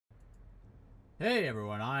Hey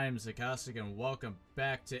everyone, I'm Zachostic and welcome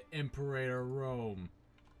back to Imperator Rome.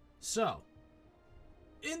 So,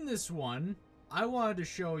 in this one, I wanted to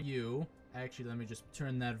show you... Actually, let me just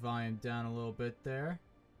turn that volume down a little bit there.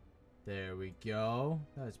 There we go.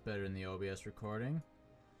 That's better than the OBS recording.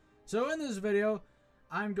 So in this video,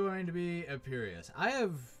 I'm going to be Epirus. I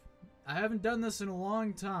haven't done this in a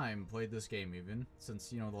long time, played this game even, since,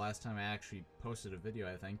 the last time I actually posted a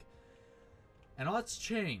video, I think. And a lot's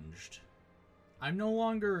changed. I'm no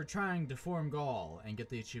longer trying to form Gaul and get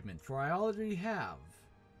the achievement, for I already have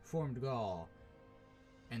formed Gaul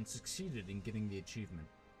and succeeded in getting the achievement.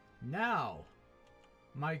 Now,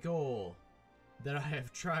 my goal that I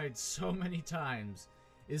have tried so many times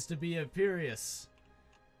is to be Epirus,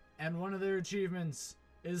 and one of their achievements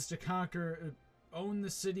is to own the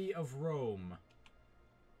city of Rome.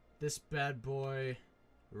 This bad boy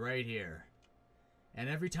right here. And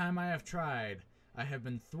every time I have tried, I have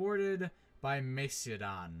been thwarted by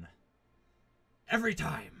Macedon. Every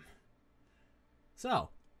time! So,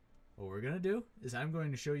 what we're gonna do is I'm going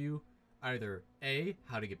to show you either A,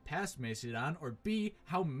 how to get past Macedon, or B,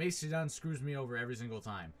 how Macedon screws me over every single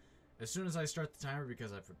time. As soon as I start the timer,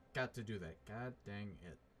 because I forgot to do that. God dang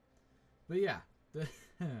it. But yeah,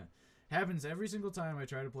 happens every single time I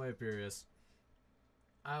try to play Epirus.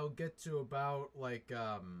 I'll get to about,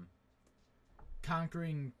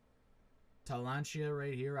 conquering Talantia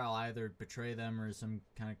right here. I'll either betray them or some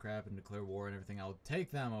kind of crap and declare war and everything. I'll take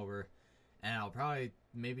them over, and I'll probably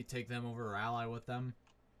maybe take them over or ally with them.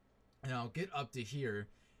 And I'll get up to here,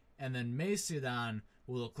 and then Macedon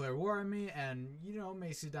will declare war on me, and,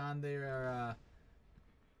 Macedon, they're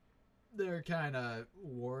kind of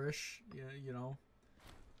warish,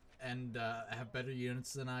 and have better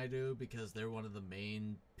units than I do, because they're one of the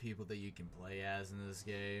main people that you can play as in this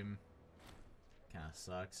game. Kind of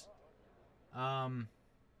sucks.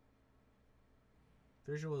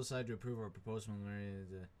 Visual will decide to approve our proposal.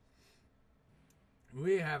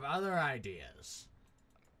 We have other ideas.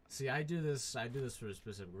 See, I do this for a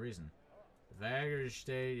specific reason. The Viagra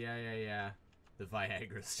state, yeah. The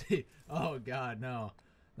Viagra state. Oh god, no.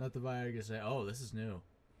 Not the Viagra state. Oh, this is new.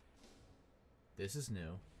 This is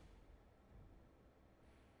new.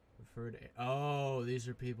 Referred. Oh, these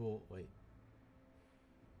are people. Wait.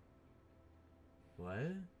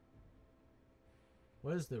 What?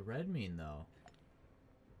 What does the red mean, though?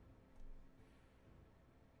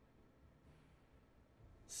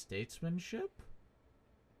 Statesmanship?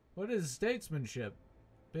 What is statesmanship?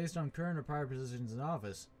 Based on current or prior positions in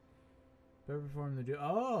office. Better perform the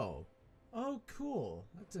Oh! Oh, cool.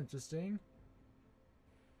 That's interesting.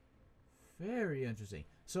 Very interesting.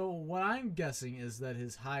 So, what I'm guessing is that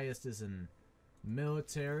his highest is in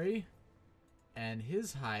military, and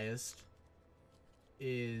his highest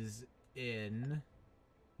is in...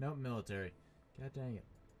 Nope, military. God dang it.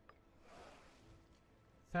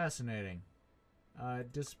 Fascinating.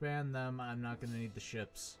 Disband them. I'm not gonna need the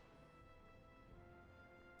ships.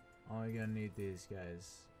 Only gonna need these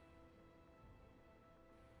guys.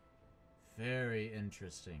 Very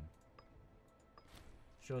interesting.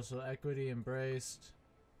 Social equity embraced.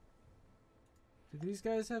 Do these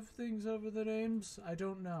guys have things over their names? I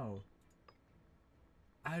don't know.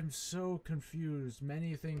 I'm so confused.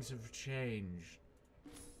 Many things have changed.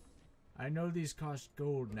 I know these cost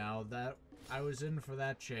gold now. That I was in for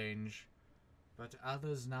that change. But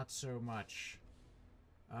others not so much.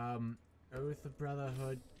 Oath of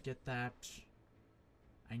Brotherhood, get that.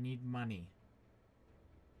 I need money.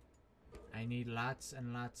 I need lots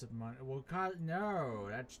and lots of money. Well, no,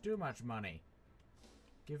 that's too much money.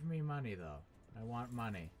 Give me money, though. I want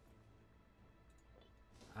money.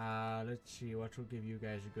 Let's see, what will give you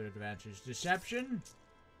guys a good advantage? Deception?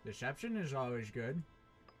 Deception is always good.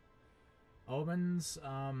 Omens,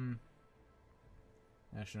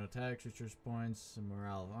 national attacks, research points,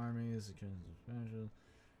 morale of armies,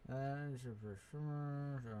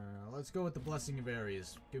 let's go with the blessing of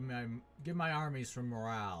Ares. Give my armies from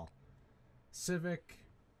morale. Civic,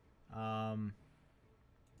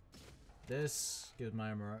 this gives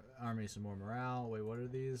my army some more morale. Wait, what are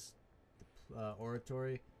these?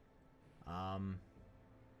 Oratory,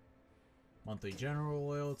 monthly general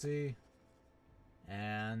loyalty,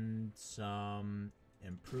 and some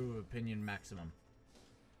improve opinion maximum.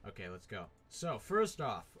 Okay, let's go. So, first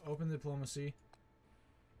off, open diplomacy.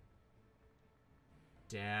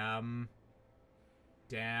 Damn.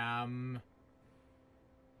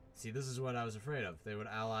 See, this is what I was afraid of. They would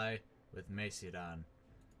ally with Macedon.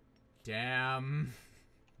 Damn.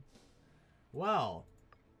 Well.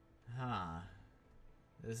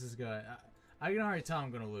 This is good. I can already tell I'm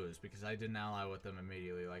going to lose because I didn't ally with them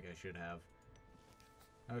immediately like I should have.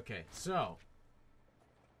 Okay, so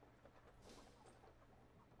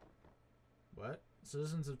What?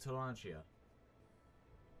 Citizens of Talantia.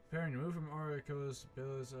 Preparing to move from Oricos,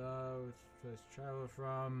 Bills, which travel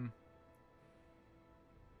from...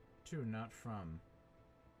 To, not from.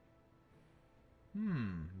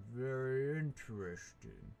 Very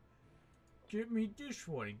interesting. Get me this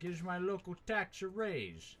one. It gives my local tax a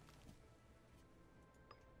raise.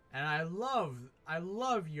 And I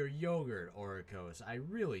love your yogurt, Oricos. I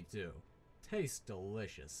really do. Tastes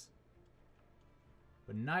delicious.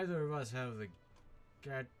 But neither of us have the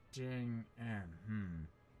goddamn...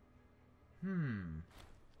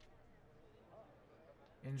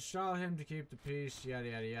 Install him to keep the peace, yada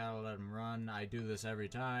yada yada, let him run. I do this every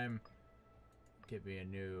time. Give me a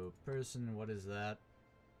new person. What is that?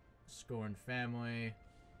 Scorned family.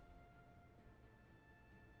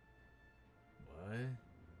 What?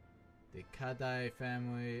 The Kadai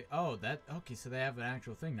family. Oh, that... Okay, so they have an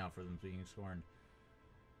actual thing now for them being scorned.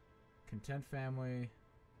 Content family.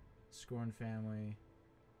 Scorned family.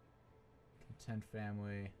 Content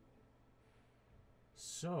family.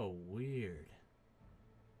 So weird.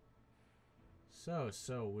 So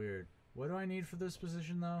weird. What do I need for this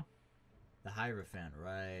position, though? The Hierophant,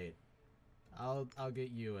 right. I'll get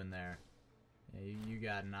you in there. Yeah, you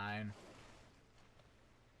got 9.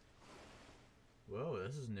 Whoa,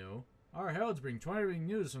 this is new. Our heralds bring 20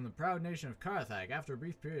 news from the proud nation of Carthage. After a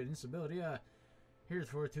brief period of instability,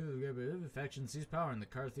 heretofore two of the factions seized power in the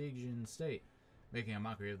Carthaginian state, making a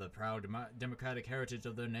mockery of the proud democratic heritage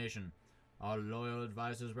of their nation. Our loyal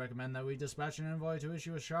advisors recommend that we dispatch an envoy to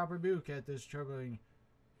issue a sharp rebuke at this troubling...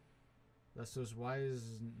 Lest those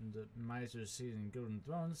wise misers seated in golden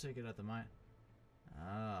thrones take it at the mind.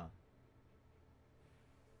 Ah.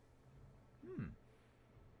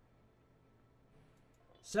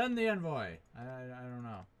 Send the envoy! I don't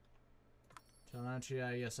know.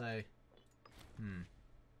 Talantia, yes I...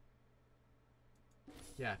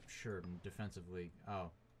 Yeah, sure, defensive league. Oh.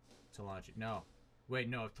 Talantia, no. Wait,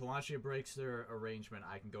 no, if Talantia breaks their arrangement,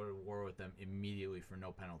 I can go to war with them immediately for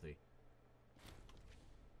no penalty.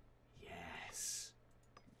 Yes.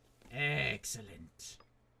 Excellent.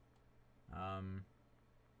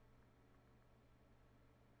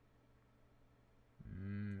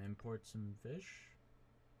 Import some fish?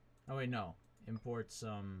 Oh wait, no. Import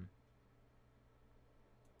some...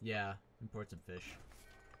 Yeah, import some fish.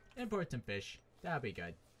 Import some fish. That'll be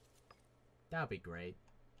good. That'll be great.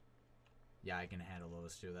 Yeah, I can handle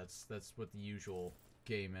those too. That's what the usual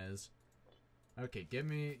game is. Okay,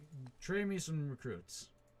 trade me some recruits.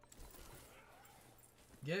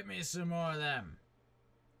 Get me some more of them.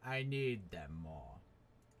 I need them more.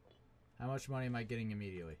 How much money am I getting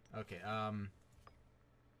immediately? Okay,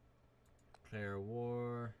 declare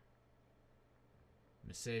war.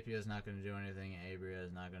 Mesapia is not going to do anything. Abria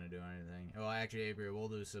is not going to do anything. Well, actually, Abria will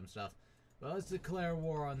do some stuff. But let's declare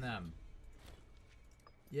war on them.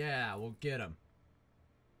 Yeah, we'll get them.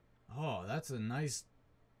 Oh, that's a nice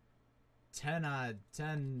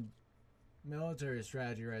 10 military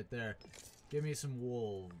strategy right there. Give me some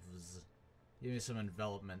wolves. Give me some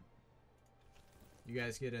envelopment. You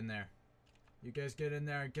guys get in there. You guys get in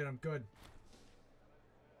there and get them good.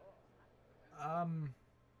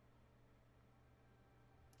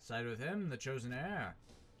 Side with him, the chosen heir.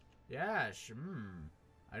 Yes,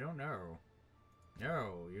 I don't know.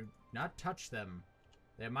 No, you not touch them.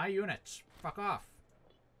 They're my units. Fuck off.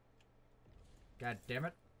 God damn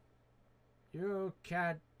it. You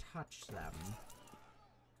can't touch them.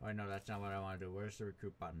 Oh no, that's not what I want to do. Where's the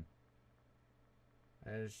recruit button?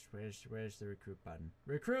 Where's the recruit button?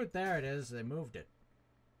 Recruit, there it is. They moved it.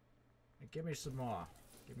 Give me some more.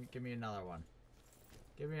 Give me another one.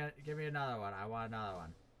 Give me another one. I want another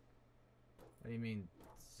one. What do you mean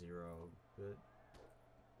 0? But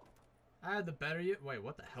I had the better wait,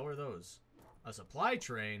 what the hell are those? A supply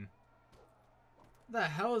train? What the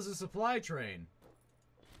hell is a supply train?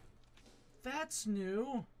 That's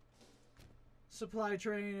new. Supply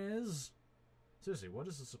train is... Seriously, what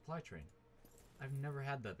is a supply train? I've never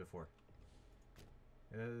had that before.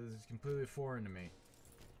 It is completely foreign to me.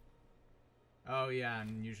 Oh yeah,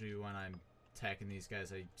 and usually when I'm attacking these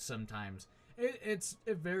guys, I sometimes... It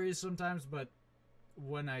varies sometimes, but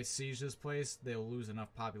when I siege this place, they'll lose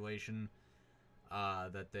enough population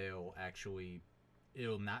that they'll actually... it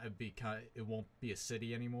won't be a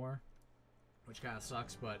city anymore. Which kind of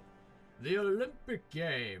sucks, but... The Olympic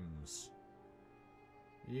Games!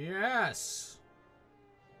 Yes!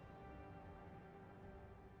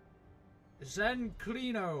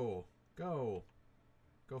 Zanclino! Go.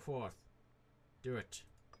 Go forth. Do it.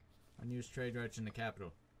 Unused trade rights in the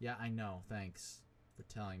capital. Yeah, I know. Thanks for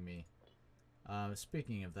telling me.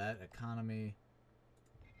 Speaking of that, economy.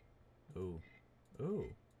 Ooh. Ooh.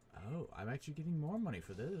 Oh, I'm actually getting more money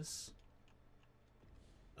for this.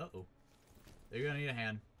 Uh-oh. They're gonna need a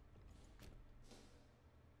hand.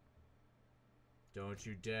 Don't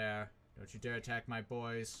you dare. Don't you dare attack my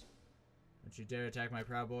boys. Don't you dare attack my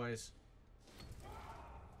proud boys.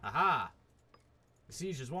 Aha! The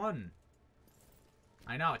siege is won.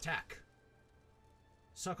 I now attack.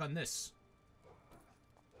 Suck on this.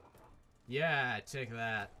 Yeah, take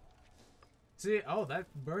that. See, oh, that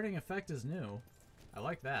burning effect is new. I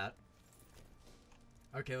like that.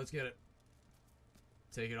 Okay, let's get it.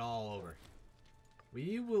 Take it all over.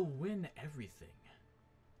 We will win everything.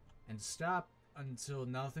 And stop until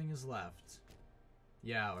nothing is left.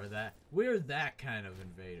 Yeah, or that. We're that kind of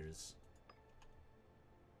invaders.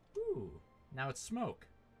 Ooh, now it's smoke.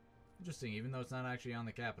 Interesting, even though it's not actually on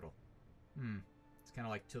the capital. It's kind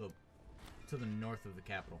of like to the north of the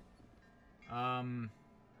capital.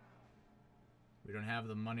 We don't have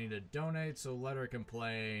the money to donate, so let her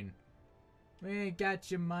complain. We ain't got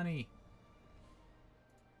your money.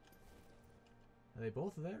 Are they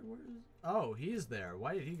both there? Where is... Oh, he's there.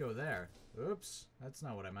 Why did he go there? Oops, that's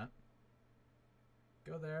not what I meant.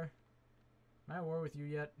 Go there. Am I at war with you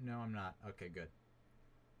yet? No, I'm not. Okay, good.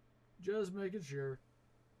 Just making sure.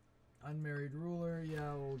 Unmarried ruler.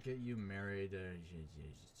 Yeah, we'll get you married.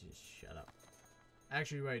 Just shut up.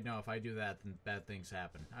 Actually, wait, no. If I do that, then bad things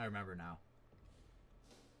happen. I remember now.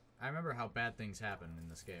 I remember how bad things happen in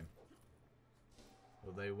this game.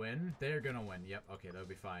 Will they win? They're gonna win. Yep, okay, that'll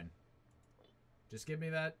be fine. Just give me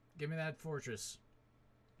that fortress.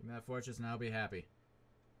 Give me that fortress and I'll be happy.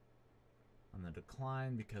 On the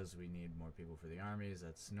decline because we need more people for the armies.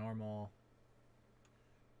 That's normal.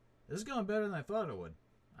 This is going better than I thought it would.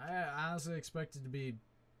 I honestly expected to be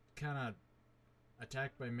kind of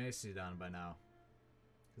attacked by Macedon by now.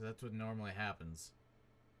 Because that's what normally happens.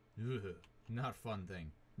 Ugh, not a fun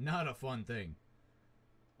thing. Not a fun thing.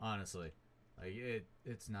 Honestly. Like,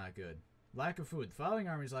 it's not good. Lack of food. The following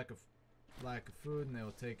armies lack of food, and they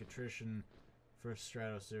will take attrition. First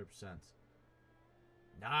Stratos 0%.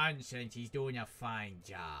 Nonsense, he's doing a fine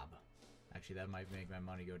job. Actually, that might make my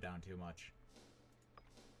money go down too much.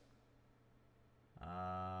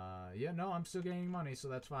 Yeah, no, I'm still gaining money, so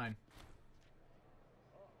that's fine.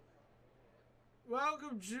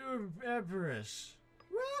 Welcome to Epirus.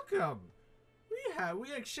 Welcome.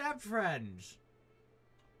 We accept friends.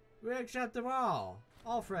 We accept them all.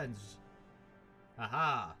 All friends.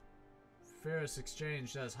 Aha. Epirus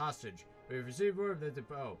exchanged as hostage. We've received word that the...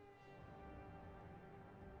 Oh.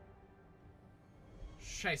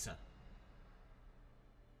 Scheiße.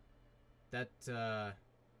 That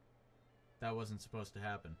wasn't supposed to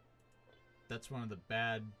happen. That's one of the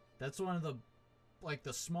bad... That's one of the... Like,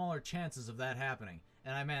 the smaller chances of that happening.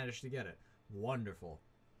 And I managed to get it. Wonderful.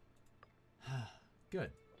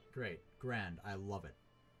 Good. Great. Grand. I love it.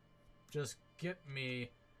 Just get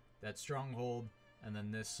me that stronghold and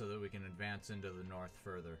then this so that we can advance into the north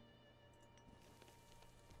further.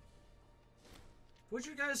 Would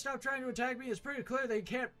you guys stop trying to attack me? It's pretty clear they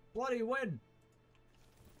can't bloody win.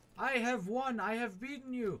 I have won. I have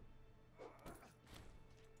beaten you.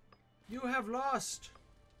 You have lost.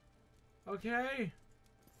 Okay?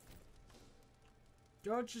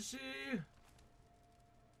 Don't you see?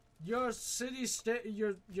 Your cities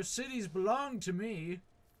belong to me.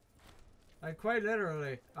 Like, quite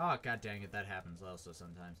literally. Oh, god dang it, that happens also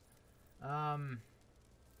sometimes. I'm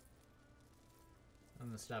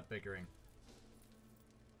gonna stop bickering.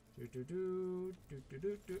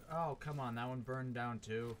 Oh, come on, that one burned down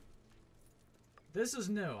too. This is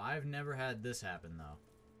new. I've never had this happen, though.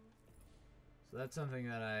 So that's something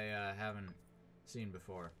that I haven't seen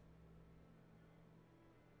before.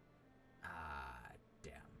 Ah,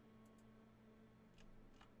 damn.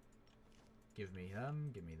 Give me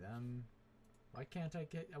them, give me them. Why can't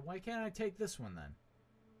I take this one then?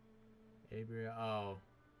 Epirus, oh.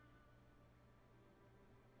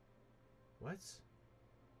 What?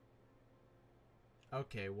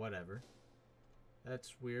 Okay, whatever.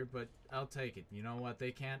 That's weird, but I'll take it. You know what?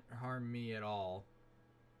 They can't harm me at all.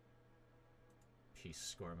 Peace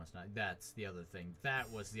score must not... That's the other thing. That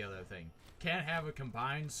was the other thing. Can't have a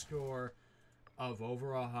combined score of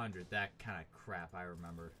over 100. That kind of crap I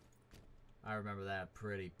remember. I remember that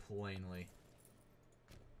pretty plainly.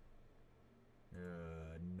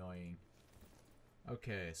 Annoying.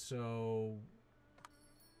 Okay, so...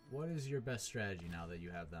 What is your best strategy now that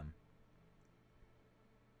you have them?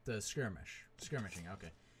 The skirmish. Skirmishing,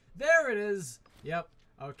 okay. There it is! Yep,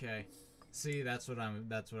 okay. See, that's what I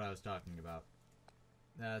was talking about.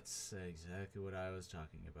 That's exactly what I was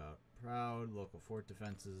talking about. Proud, local fort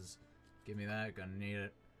defenses. Give me that, gonna need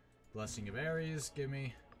it. Blessing of Ares, give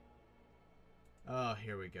me. Oh,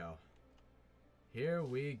 here we go. Here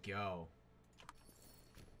we go.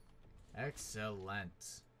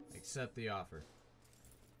 Excellent. Accept the offer.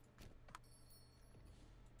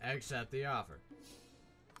 Accept the offer.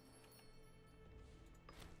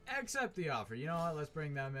 Accept the offer. You know what? Let's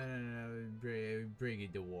bring them in and bring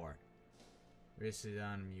it to war.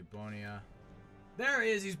 Macedon, Eubonia. There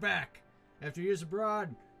he is. He's back. After years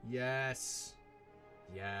abroad. Yes.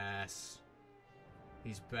 Yes.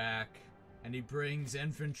 He's back. And he brings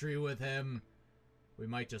infantry with him. We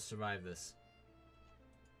might just survive this.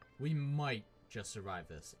 We might just survive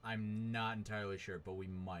this. I'm not entirely sure, but we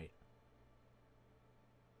might.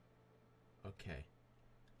 Okay.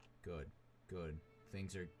 Good. Good.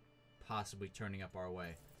 Things are possibly turning up our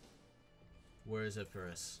way. Where is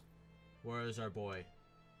Epirus? Where is our boy?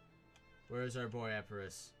 Where is our boy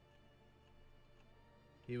Epirus?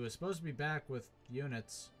 He was supposed to be back with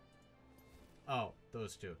units. Oh,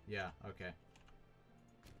 those two. Yeah, okay.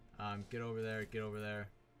 Get over there, get over there.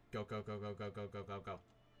 Go, go, go, go, go, go, go, go, go.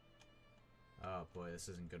 Oh boy, this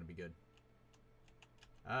isn't gonna be good.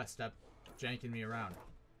 Ah, stop janking me around.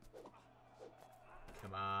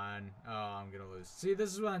 Come on. Oh, I'm gonna lose. See,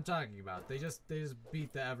 this is what I'm talking about. They just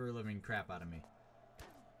beat the ever-living crap out of me.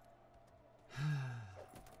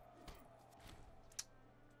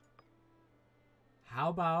 How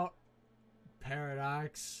about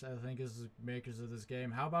Paradox, I think is the makers of this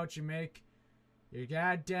game. How about you make your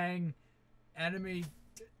god dang enemy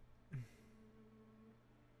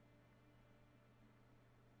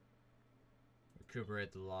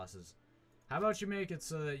recuperate the losses. How about you make it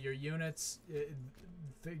so that your units,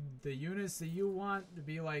 the units that you want to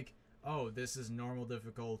be like, oh, this is normal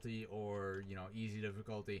difficulty or, you know, easy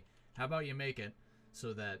difficulty. How about you make it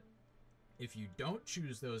so that if you don't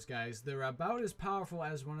choose those guys, they're about as powerful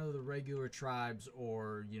as one of the regular tribes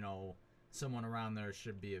or, you know, someone around there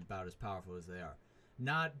should be about as powerful as they are.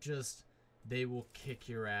 Not just they will kick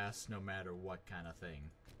your ass no matter what kind of thing.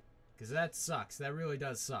 Because that sucks. That really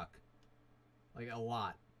does suck. Like, a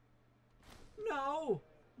lot. No!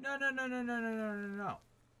 No, no, no, no, no, no, no, no, no.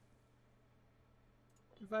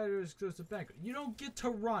 Invited exclusive banquet. You don't get to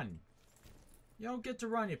run. You don't get to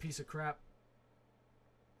run, you piece of crap.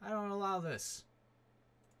 I don't allow this.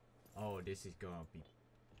 Oh, this is gonna be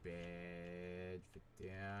bad for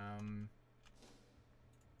them.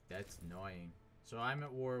 That's annoying. So I'm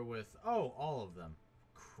at war with, oh, all of them.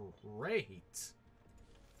 Great.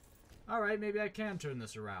 Alright, maybe I can turn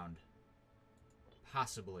this around.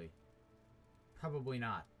 Possibly. Probably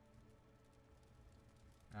not.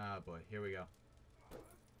 Oh boy, here we go.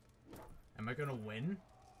 Am I gonna win?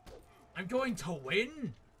 I'm going to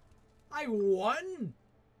win? I won?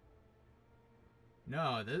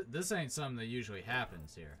 No, this ain't something that usually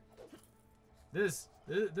happens here. This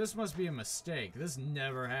must be a mistake. This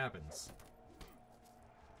never happens.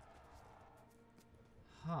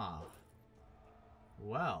 Huh.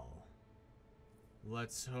 Well.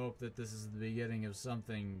 Let's hope that this is the beginning of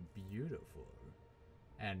something beautiful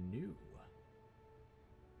and new.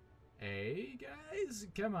 Hey, guys?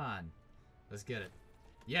 Come on. Let's get it.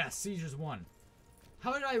 Yes, Siege's won.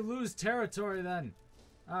 How did I lose territory then?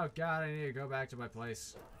 Oh god, I need to go back to my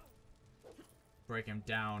place. Break him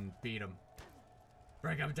down, beat him.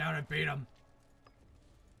 Break him down and beat him.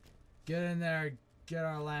 Get in there, get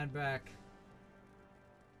our land back.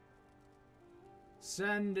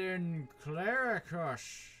 Send in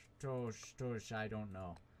Clericus. Tosh, I don't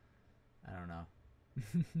know. I don't know.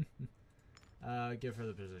 Give her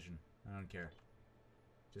the position. I don't care.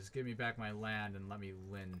 Just give me back my land and let me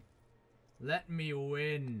win. Let me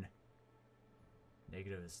win!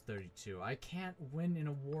 Negative is 32. I can't win in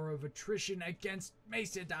a war of attrition against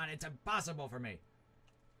Macedon. It's impossible for me.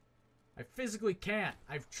 I physically can't.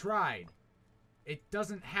 I've tried. It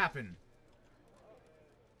doesn't happen.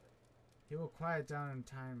 He will quiet down in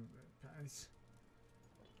time.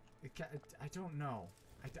 I don't know.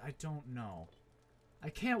 I don't know. I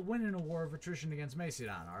can't win in a war of attrition against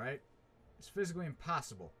Macedon, alright? It's physically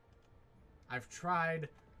impossible. I've tried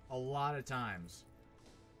a lot of times.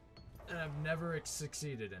 And I've never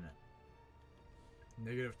succeeded in it.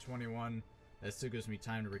 Negative 21. That still gives me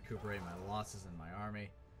time to recuperate my losses in my army.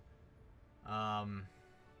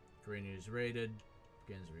 Green is raided.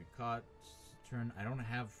 Begins to be caught. Turn. I don't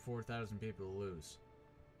have 4,000 people to lose.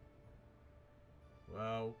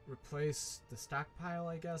 Well, replace the stockpile,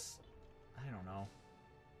 I guess? I don't know.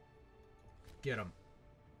 Get them.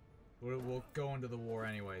 We'll go into the war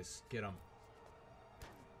anyways. Get them.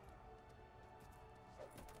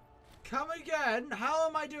 Come again? How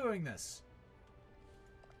am I doing this?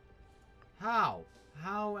 How?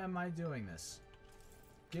 How am I doing this?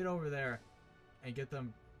 Get over there and get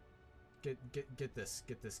them Get this.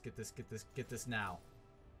 Get this. Get this. Get this. Get this now.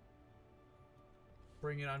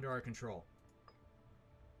 Bring it under our control.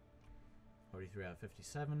 43 out of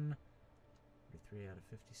 57. 43 out of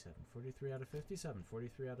 57. 43 out of 57.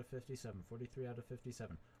 43 out of 57. 43 out of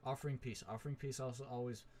 57. Offering peace. Offering peace also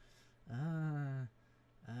always... oh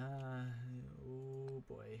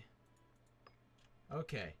boy.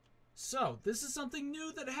 Okay. So, this is something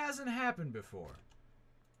new that hasn't happened before.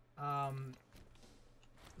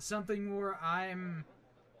 Something where I'm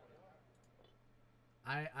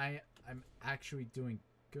actually doing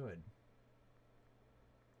good.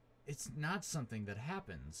 It's not something that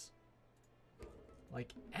happens.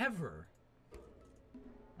 Like, ever.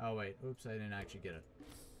 Oh, wait. Oops, I didn't actually get it.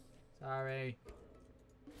 Sorry.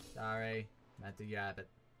 Sorry. Meant to grab it.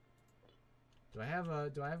 Do I have a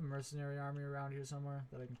mercenary army around here somewhere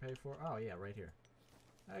that I can pay for? Oh, yeah, right here.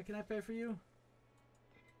 Can I pay for you?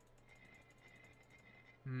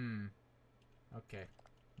 Okay.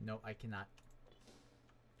 No, I cannot.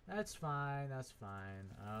 That's fine, that's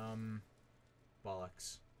fine.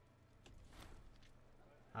 Bollocks.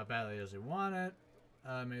 How badly does it want it?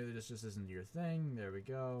 Maybe this just isn't your thing. There we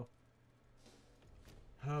go.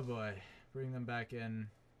 Oh boy. Bring them back in.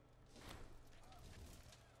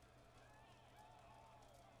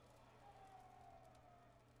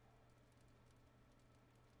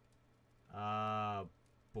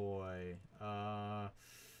 Boy.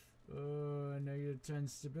 Negative 10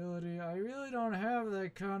 stability. I really don't have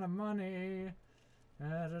that kind of money.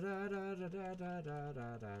 Oh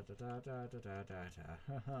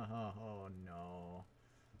no.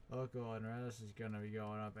 Local unrest is gonna be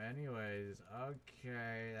going up anyways.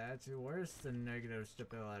 Okay, that's worse than negative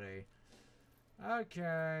stability.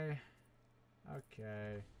 Okay.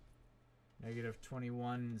 Okay. Negative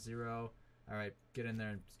 21, 0. Alright, get in there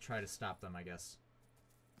and try to stop them, I guess.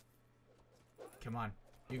 Come on.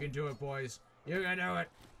 You can do it, boys. You can do it.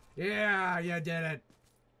 Yeah, you did it.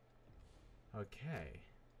 Okay.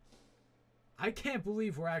 I can't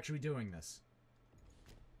believe we're actually doing this.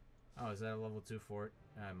 Oh, is that a level 2 fort?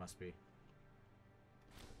 It must be.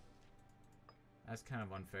 That's kind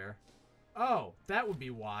of unfair. Oh, that would be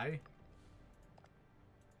why.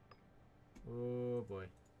 Oh, boy.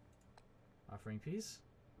 Offering peace?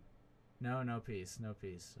 No, no peace. No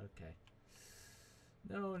peace. Okay.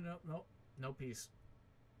 No, no, no. No peace.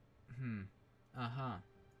 Uh-huh.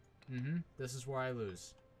 This is where I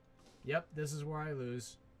lose. Yep, this is where I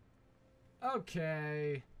lose.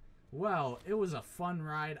 Okay. Well, it was a fun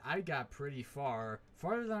ride. I got pretty far.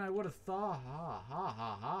 Farther than I would have thought. Ha, ha,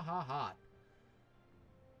 ha, ha, ha, ha.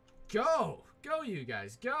 Go! Go, you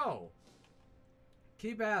guys. Go!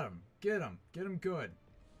 Keep at them. Get them. Get them good.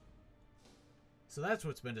 So that's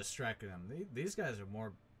what's been distracting them. These guys are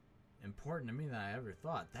more important to me than I ever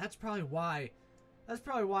thought. That's probably why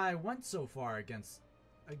I went so far against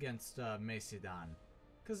Macedon.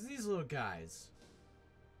 Because these little guys,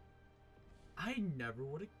 I never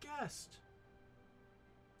would have guessed.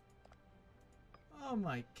 Oh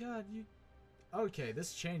my god, you... Okay,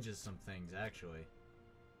 this changes some things, actually.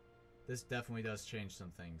 This definitely does change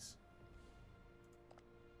some things.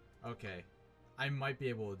 Okay. I might be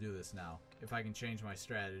able to do this now, if I can change my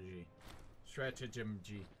strategy.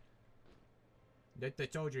 Strategy. Let the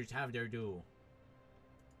soldiers have their due.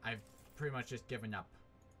 I've pretty much just given up.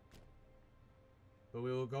 But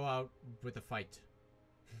we will go out with a fight.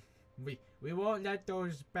 We won't let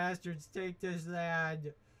those bastards take this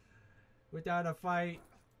land without a fight.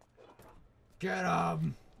 Get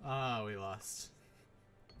 'em! Oh, we lost.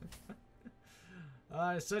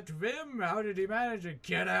 Such vim! How did he manage to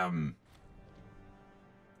get him?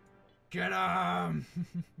 Get him!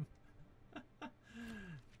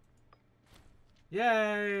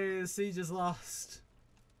 Yay! The siege is lost.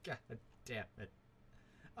 God damn it.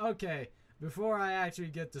 Okay, before I actually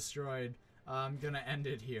get destroyed, I'm gonna end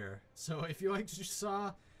it here. So if you liked what you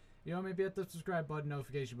saw, you know, maybe hit the subscribe button,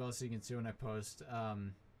 notification bell, so you can see when I post.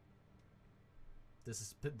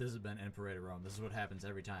 This has been Imperator Rome. This is what happens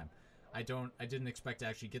every time. I didn't expect to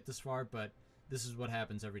actually get this far, but this is what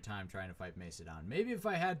happens every time trying to fight Macedon. Maybe if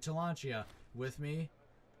I had Talantia with me,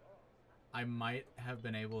 I might have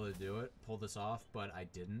been able to do it, pull this off, but I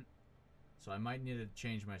didn't. So I might need to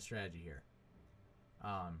change my strategy here.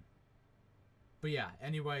 But yeah,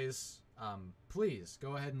 anyways, please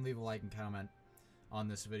go ahead and leave a like and comment on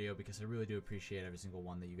this video because I really do appreciate every single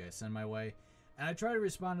one that you guys send my way. And I try to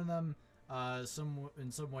respond to them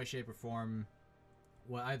in some way, shape, or form.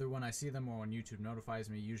 Well, either when I see them or when YouTube notifies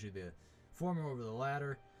me, usually the former over the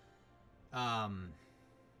latter. And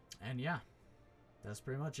yeah, that's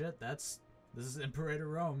pretty much it. This is Imperator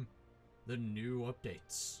Rome, the new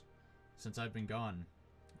updates since I've been gone.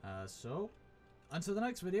 So, until the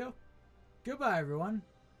next video, goodbye everyone.